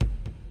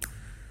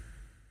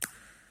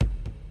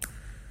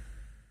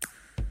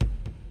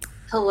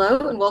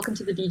Hello and welcome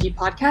to the DG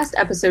Podcast,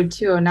 episode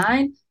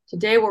 209.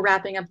 Today we're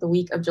wrapping up the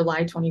week of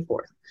July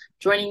 24th.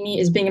 Joining me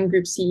is Bingham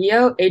Group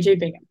CEO, AJ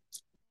Bingham.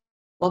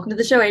 Welcome to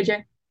the show,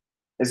 AJ.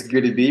 It's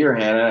good to be here,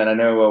 Hannah, and I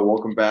know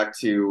welcome back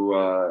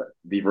to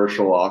the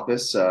virtual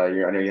office. I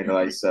know you had a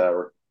nice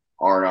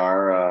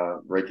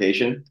R&R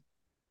vacation.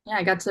 Yeah,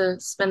 I got to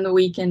spend the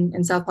week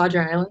in South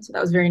Padre Island, so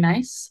that was very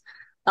nice.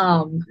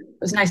 It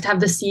was nice to have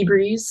the sea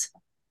breeze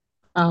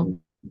um,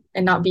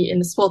 and not be in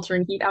the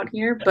sweltering heat out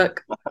here, but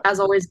as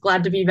always,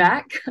 glad to be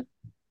back.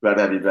 Glad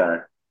to have you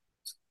back.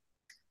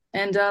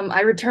 And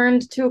I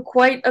returned to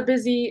quite a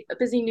busy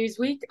news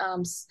week.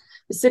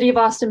 The City of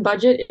Austin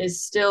budget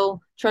is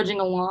still trudging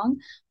along.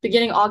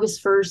 Beginning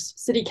August 1st,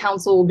 City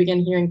Council will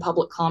begin hearing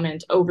public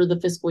comment over the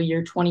fiscal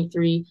year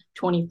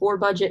 23-24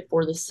 budget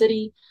for the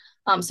city.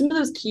 Some of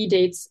those key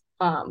dates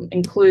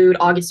include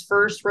August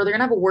 1st, where they're going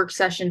to have a work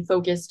session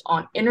focused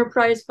on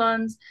enterprise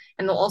funds,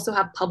 and they'll also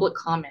have public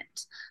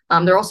comment.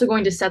 They're also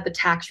going to set the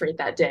tax rate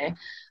that day.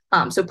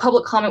 So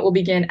public comment will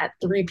begin at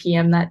 3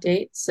 p.m. that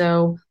date.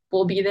 So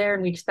we'll be there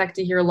and we expect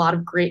to hear a lot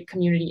of great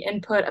community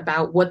input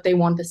about what they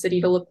want the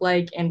city to look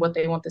like and what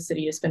they want the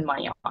city to spend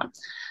money on.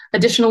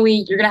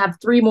 Additionally, you're going to have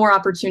three more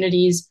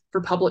opportunities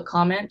for public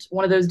comment.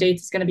 One of those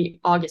dates is going to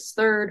be August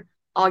 3rd,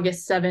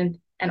 August 7th,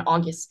 and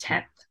August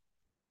 10th.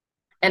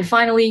 And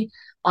finally,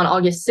 on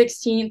August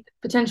 16th,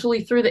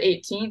 potentially through the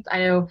 18th, I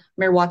know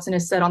Mayor Watson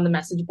has said on the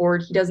message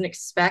board he doesn't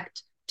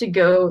expect to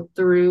go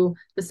through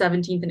the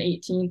 17th and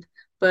 18th,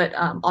 but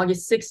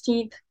August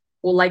 16th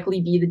will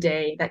likely be the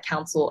day that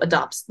council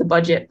adopts the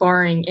budget,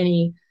 barring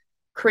any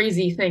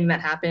crazy thing that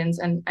happens.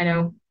 And I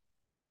know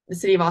the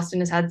city of Austin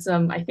has had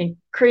some, I think,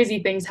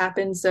 crazy things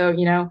happen. So,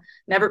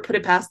 never put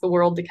it past the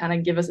world to kind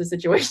of give us a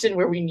situation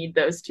where we need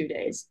those 2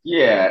 days.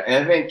 Yeah,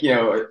 and I think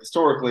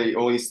historically,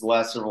 at least the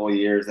last several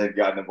years, they've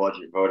gotten the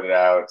budget voted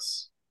out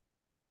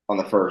on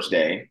the first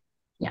day.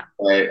 Yeah.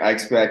 I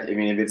expect, I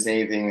mean, if it's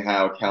anything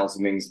how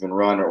council meetings have been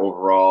run or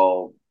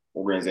overall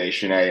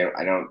organization, I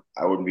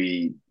wouldn't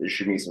be, there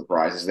shouldn't be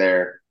surprises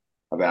there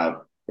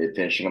about it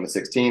finishing on the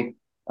 16th.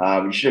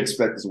 You should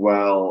expect as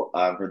well,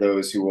 for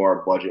those who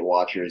are budget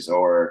watchers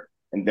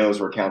and those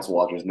who are council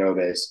watchers know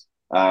this,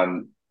 a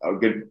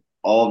good,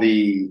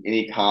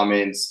 any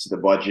comments to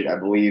the budget, I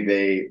believe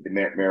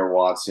Mayor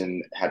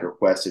Watson had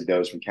requested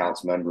those from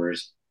council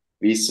members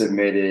be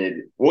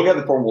submitted. We'll get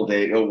the formal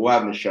date. We'll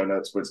have in the show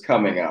notes, but it's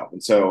coming up.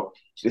 And so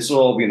this will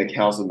all be in the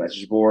council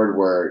message board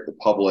where the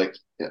public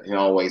can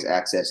always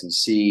access and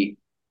see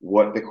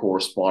what the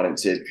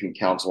correspondence is between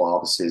council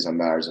offices on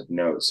matters of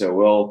note. So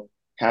we'll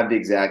have the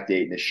exact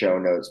date in the show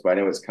notes, but I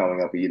know it's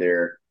coming up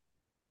either.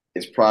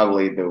 It's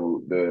probably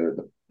the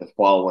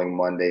following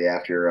Monday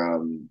after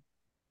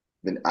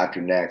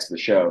next the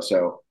show.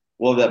 So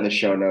we'll have that in the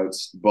show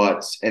notes,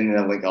 and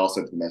then a link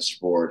also to the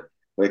message board.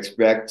 We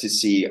expect to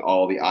see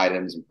all the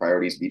items and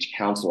priorities of each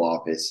council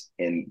office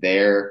in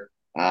there.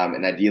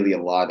 And ideally,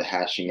 a lot of the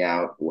hashing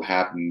out will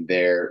happen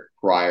there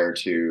prior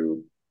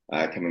to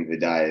coming to the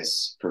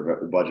dais, for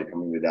the budget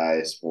coming to the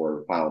dais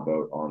for final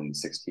vote on the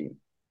 16th.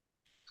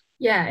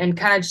 Yeah, and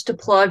kind of just to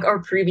plug our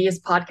previous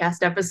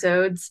podcast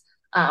episodes,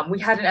 we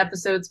had an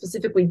episode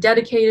specifically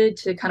dedicated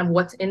to kind of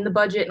what's in the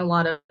budget and a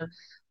lot of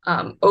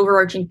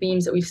overarching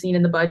themes that we've seen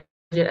in the budget,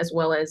 as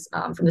well as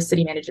from the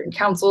city manager and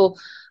council.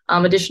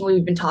 Additionally,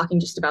 we've been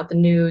talking just about the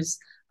news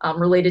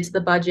related to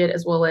the budget,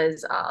 as well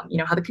as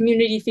how the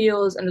community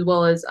feels, and as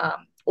well as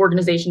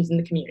organizations in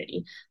the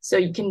community. So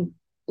you can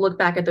look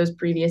back at those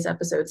previous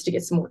episodes to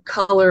get some more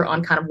color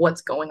on kind of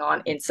what's going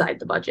on inside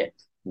the budget.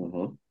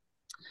 Mm-hmm.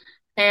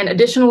 And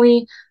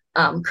additionally,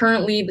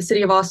 currently the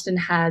city of Austin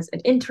has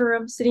an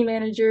interim city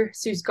manager,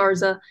 Seuss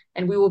Garza,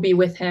 and we will be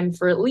with him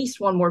for at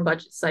least one more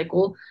budget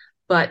cycle.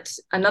 But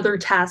another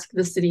task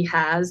the city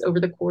has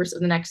over the course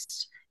of the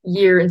next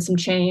year and some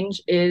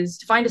change is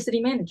to find a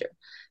city manager.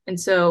 And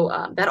so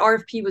that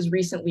RFP was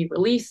recently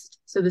released.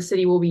 So the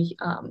city will be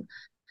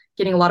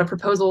getting a lot of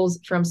proposals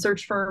from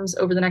search firms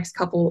over the next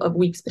couple of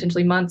weeks,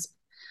 potentially months.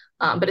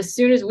 But as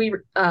soon as we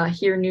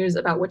hear news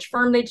about which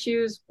firm they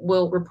choose,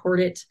 we'll report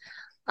it.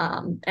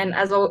 And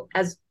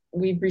as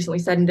we've recently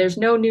said, there's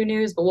no new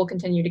news, but we'll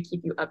continue to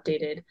keep you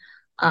updated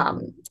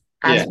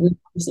as we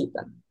receive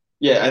them.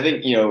 Yeah, I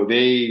think,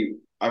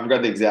 I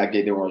forgot the exact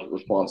date they want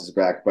responses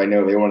back, but I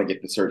know they want to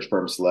get the search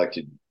firm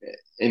selected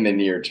in the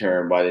near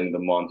term by the end of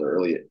the month or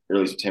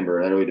early September.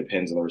 And that really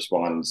depends on the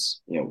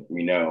response,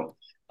 we know.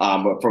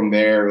 But from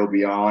there, it'll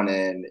be on,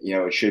 and,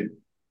 it should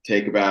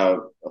take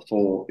about I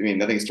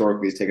think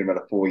historically it's taken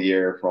about a full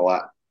year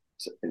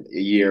a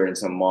year and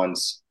some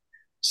months,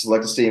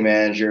 select a city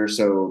manager.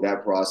 So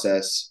that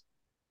process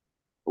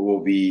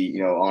will be,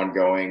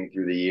 ongoing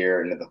through the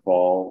year into the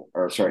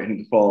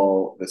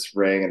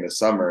spring and the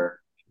summer.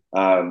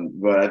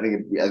 But I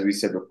think, as we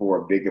said before,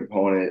 a big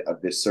component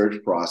of this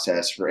search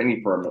process for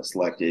any firm that's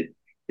selected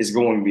is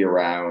going to be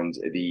around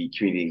the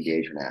community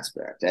engagement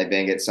aspect. I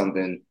think it's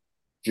something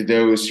for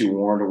those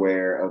who aren't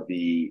aware of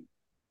the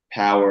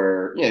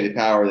power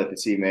that the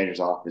city manager's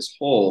office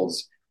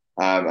holds.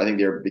 I think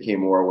they became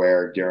more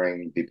aware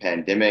during the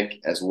pandemic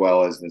as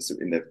well as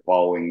in the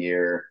following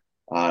year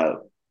uh,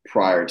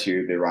 prior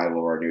to the arrival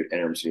of our new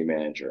interim city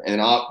manager. And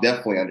then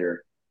definitely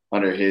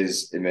under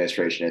his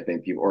administration, I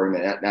think people, or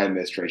not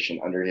administration,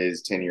 under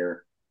his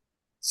tenure,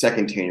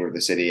 second tenure of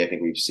the city, I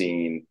think we've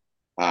seen,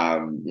 I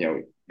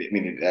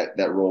mean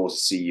that role as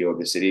CEO of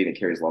the city, and it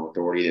carries a lot of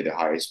authority. They're the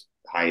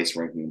highest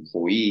ranking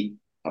employee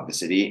of the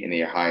city, and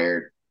they are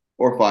hired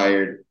or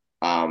fired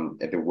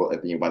at the will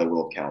by the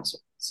will of council,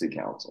 city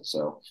council.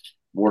 So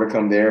more to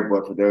come there.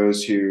 But for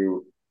those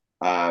who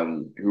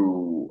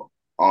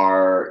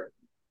are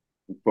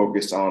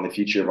focused on the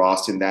future of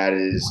Austin, that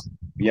is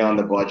beyond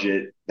the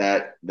budget.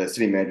 That the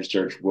city manager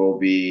search will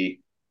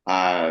be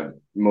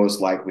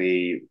most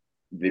likely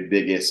the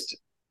biggest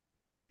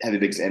have the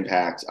biggest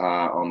impact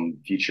on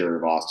the future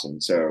of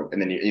Austin. So,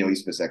 and then at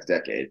least this next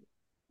decade,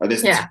 or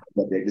Yeah.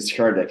 this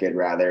current decade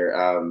rather.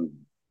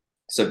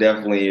 So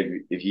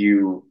definitely, if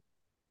you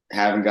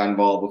haven't got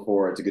involved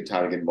before, it's a good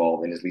time to get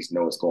involved and at least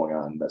know what's going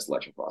on in that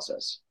selection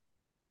process.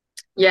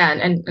 Yeah,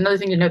 and another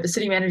thing to note, the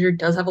city manager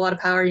does have a lot of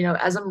power.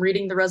 As I'm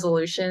reading the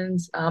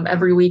resolutions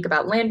every week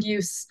about land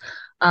use,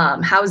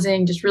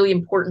 housing, just really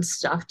important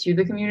stuff to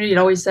the community. It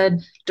always said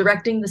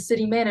directing the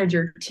city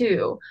manager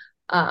too.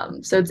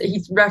 So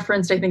he's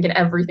referenced, I think, in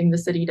everything the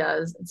city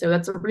does. And so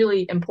that's a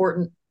really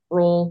important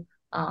role.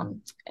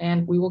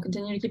 And we will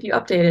continue to keep you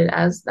updated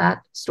as that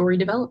story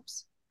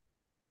develops.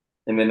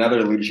 And then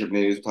other leadership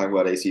news, talking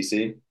about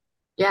ACC.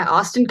 Yeah,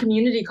 Austin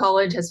Community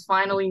College has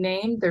finally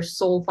named their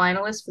sole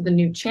finalist for the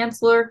new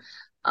chancellor.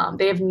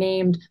 They have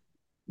named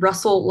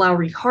Russell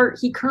Lowry Hart.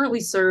 He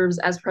currently serves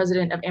as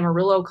president of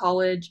Amarillo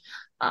College.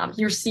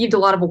 He received a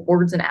lot of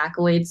awards and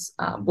accolades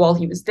while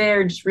he was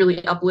there, just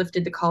really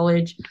uplifted the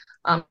college,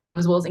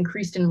 as well as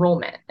increased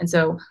enrollment. And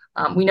so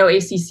we know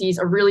ACC is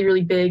a really,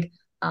 really big,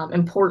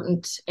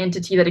 important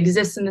entity that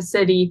exists in the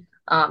city.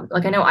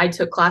 Like I know I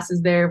took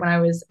classes there when I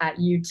was at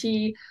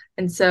UT.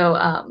 And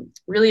so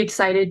really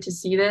excited to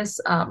see this.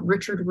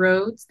 Richard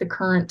Rhodes, the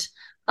current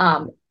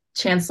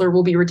chancellor,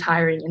 will be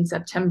retiring in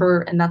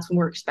September. And that's when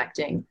we're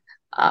expecting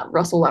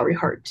Russell Lowry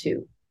Hart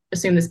to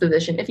assume this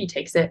position if he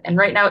takes it. And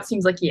right now it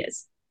seems like he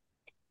is.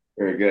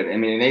 Very good. I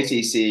mean, in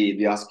ACC,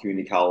 the Austin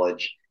Community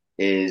College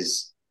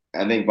is,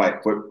 I think, by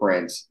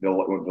footprint, the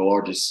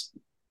largest,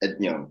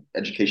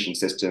 education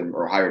system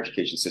or higher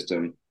education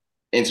system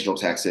in Central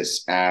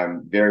Texas.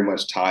 Very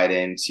much tied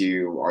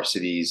into our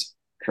city's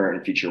current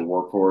and future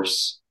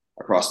workforce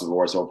across the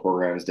board. So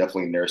programs,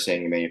 definitely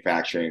nursing and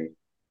manufacturing,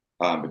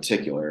 in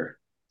particular.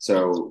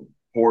 So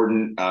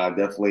important.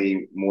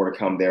 Definitely more to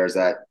come there. Is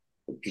that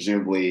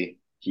presumably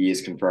he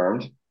is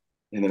confirmed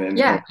in the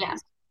Yeah, yeah.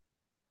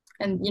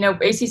 And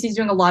ACC is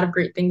doing a lot of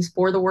great things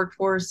for the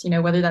workforce.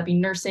 Whether that be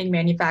nursing,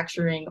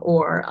 manufacturing,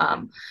 or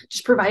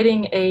just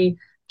providing a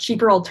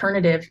cheaper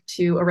alternative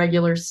to a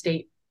regular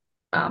state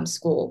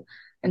school.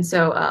 And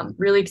so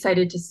really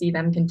excited to see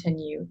them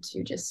continue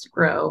to just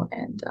grow,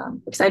 and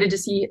excited to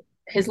see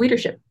his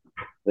leadership.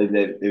 They've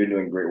been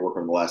doing great work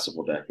over the last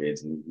several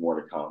decades, and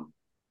more to come.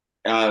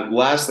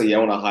 Lastly, I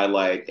want to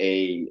highlight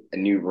a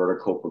new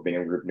vertical for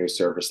Bingham Group New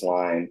Service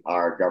Line,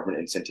 our government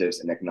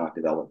incentives and economic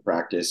development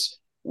practice.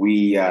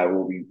 We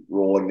will be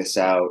rolling this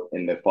out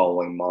in the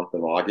following month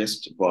of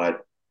August,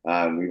 but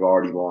we've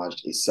already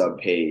launched a sub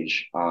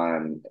page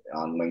on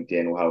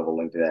LinkedIn. We'll have a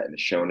link to that in the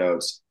show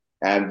notes.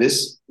 And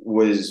this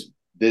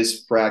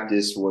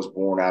practice was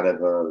born out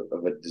of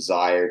a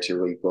desire to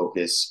really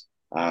focus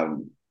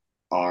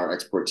our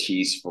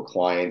expertise for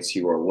clients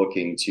who are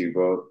looking to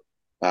both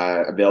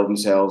avail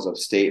themselves of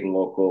state and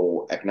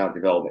local economic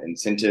development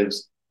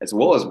incentives, as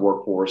well as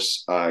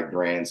workforce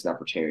grants and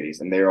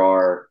opportunities. And there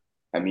are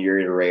a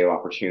myriad array of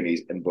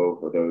opportunities in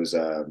both of those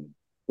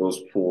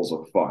pools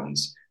of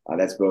funds.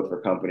 That's both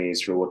for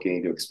companies who are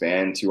looking to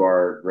expand to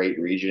our great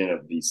region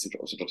of the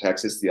Central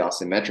Texas, the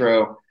Austin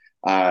Metro,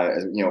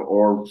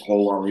 or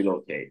whole on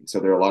relocate. So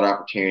there are a lot of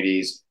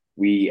opportunities.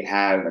 We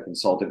have a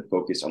consultant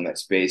focused on that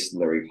space,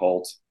 Larry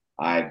Holt.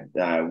 I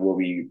will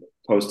be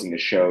posting a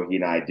show he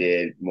and I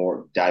did,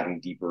 more diving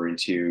deeper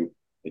into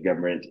the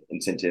government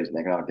incentives and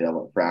economic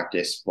development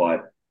practice,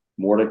 but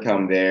more to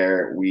come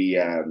there.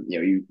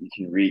 You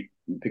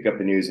can pick up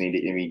the news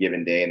any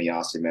given day in the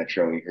Austin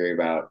Metro and you hear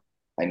about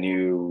a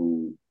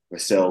new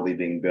facility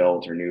being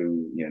built or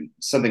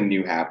something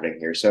new happening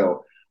here.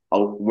 So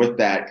with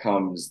that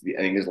comes,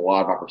 I think there's a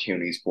lot of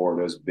opportunities for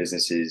those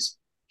businesses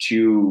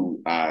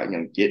to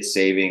get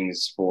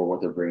savings for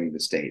what they're bringing to the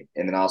state,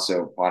 and then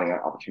also finding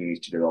out opportunities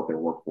to develop their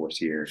workforce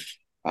here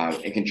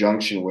in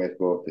conjunction with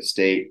both the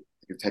state,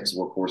 the Texas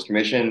Workforce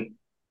Commission,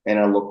 and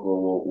our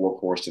local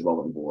workforce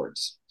development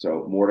boards.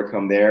 So more to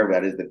come there.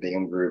 That is the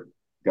Bingham Group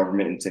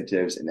Government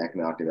Incentives and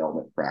Economic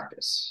Development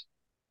Practice.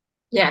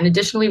 Yeah, and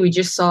additionally, we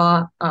just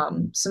saw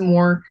some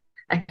more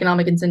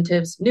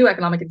new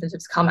economic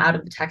incentives come out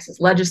of the Texas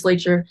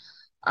legislature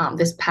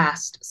this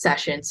past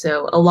session.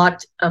 So a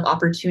lot of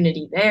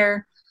opportunity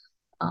there.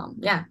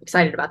 Yeah,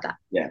 excited about that.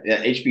 Yeah,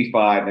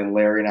 HB5, and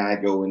Larry and I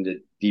go into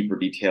deeper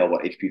detail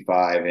about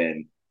HB5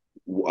 and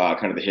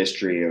kind of the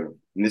history of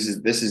And this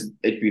is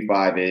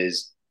HB5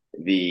 is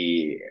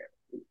the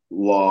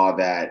law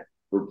that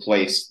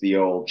replaced the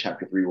old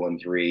Chapter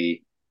 313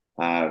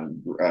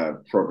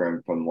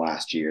 program from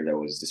last year that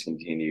was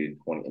discontinued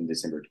in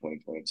December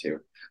 2022.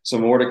 So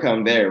more to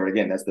come there. But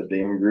again, that's the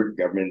Bingham Group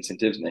Government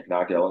Incentives and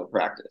Economic Development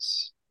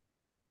Practice.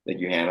 Thank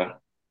you, Hannah.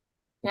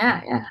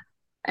 Yeah, yeah.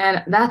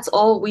 And that's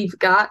all we've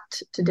got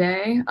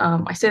today.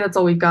 I say that's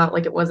all we've got,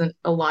 like it wasn't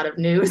a lot of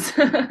news.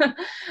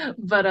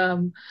 But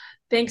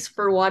thanks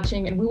for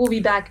watching, and we will be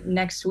back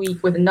next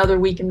week with another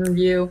week in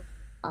review.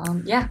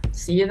 Yeah,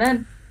 see you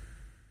then.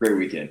 Great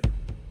weekend.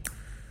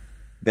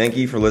 Thank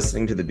you for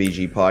listening to the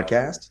BG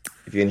Podcast.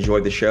 If you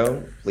enjoyed the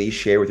show, please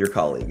share with your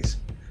colleagues.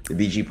 The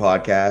BG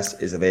Podcast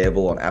is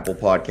available on Apple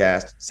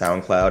Podcast,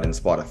 SoundCloud, and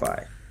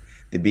Spotify.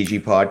 The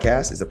BG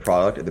Podcast is a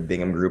product of the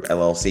Bingham Group,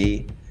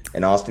 LLC,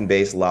 an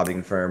Austin-based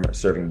lobbying firm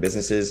serving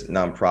businesses,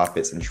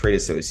 nonprofits, and trade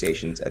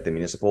associations at the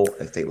municipal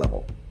and state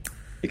level.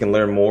 You can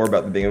learn more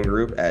about the Bingham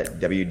Group at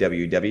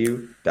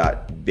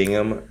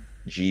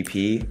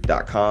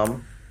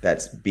www.binghamgp.com.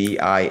 That's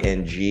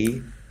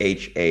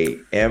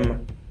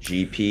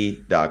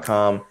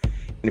BINGHAMGP.com.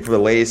 And for the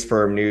latest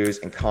firm news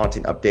and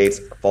content updates,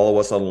 follow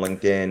us on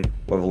LinkedIn.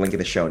 We'll have a link in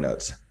the show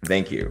notes.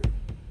 Thank you.